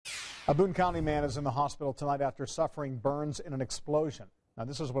A Boone County man is in the hospital tonight after suffering burns in an explosion. Now,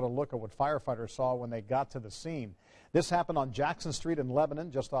 this is what a look at what firefighters saw when they got to the scene. This happened on Jackson Street in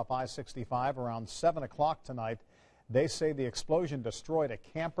Lebanon, just off I-65, around 7 o'clock tonight. They say the explosion destroyed a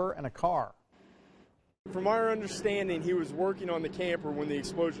camper and a car. From our understanding, he was working on the camper when the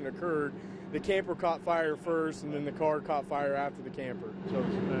explosion occurred. The camper caught fire first, and then the car caught fire after the camper. So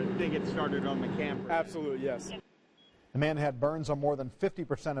I think it started on the camper? Absolutely, yes. The man had burns on more than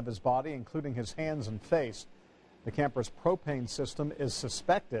 50% of his body, including his hands and face. The camper's propane system is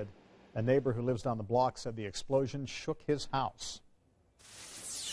suspected. A neighbor who lives down the block said the explosion shook his house.